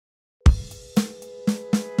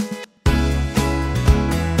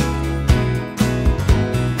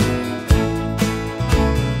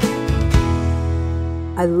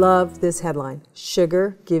I love this headline,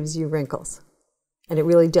 Sugar Gives You Wrinkles. And it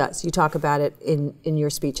really does. You talk about it in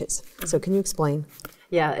your speeches. So can you explain?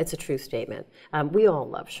 Yeah, it's a true statement. We all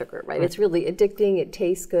love sugar, right? It's really addicting, it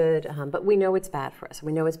tastes good, but we know it's bad for us.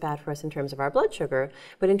 We know it's bad for us in terms of our blood sugar,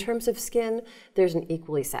 but in terms of skin, there's an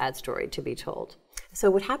equally sad story to be told. So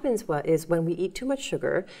what happens is when we eat too much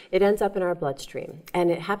sugar, it ends up in our bloodstream, and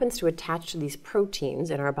it happens to attach to these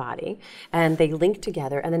proteins in our body, and they link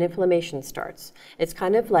together, and then inflammation starts. It's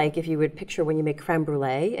kind of like if you would picture when you make creme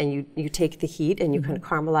brulee, and you take the heat and you kind of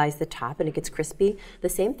caramelize the top and it gets crispy. The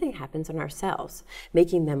same thing happens in our cells,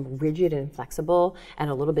 making them rigid and inflexible and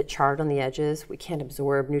a little bit charred on the edges. We can't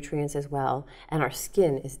absorb nutrients as well, and our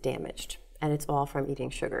skin is damaged. And it's all from eating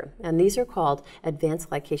sugar. And these are called advanced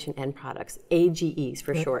glycation end products, AGEs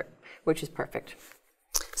for short, which is perfect.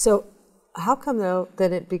 So how come though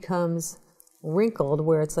that it becomes wrinkled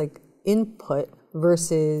where it's like input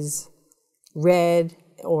versus red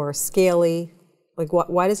or scaly? Like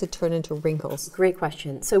why does it turn into wrinkles? Great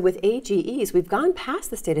question. So with AGEs, we've gone past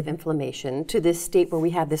the state of inflammation to this state where we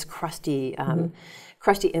have this crusty,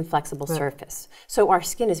 inflexible surface. So our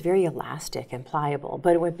skin is very elastic and pliable,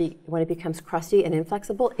 but when it becomes crusty and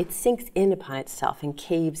inflexible, it sinks in upon itself and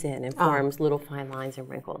caves in and forms little fine lines and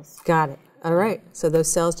wrinkles. Got it. All right. So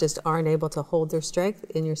those cells just aren't able to hold their strength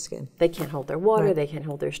in your skin. They can't hold their water, they can't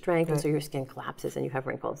hold their strength, and so your skin collapses and you have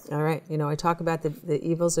wrinkles. All right. You know, I talk about the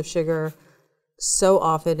evils of sugar so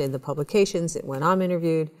often in the publications when I'm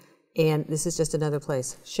interviewed, and this is just another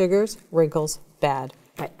place. Sugars, wrinkles, bad.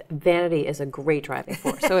 Right. Vanity is a great driving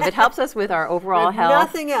force. So if it helps us with our overall health,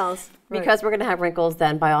 nothing else, because we're going to have wrinkles,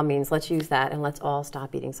 then by all means, let's use that and let's all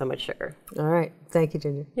stop eating so much sugar. All right. Thank you,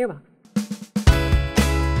 Ginger. You're welcome.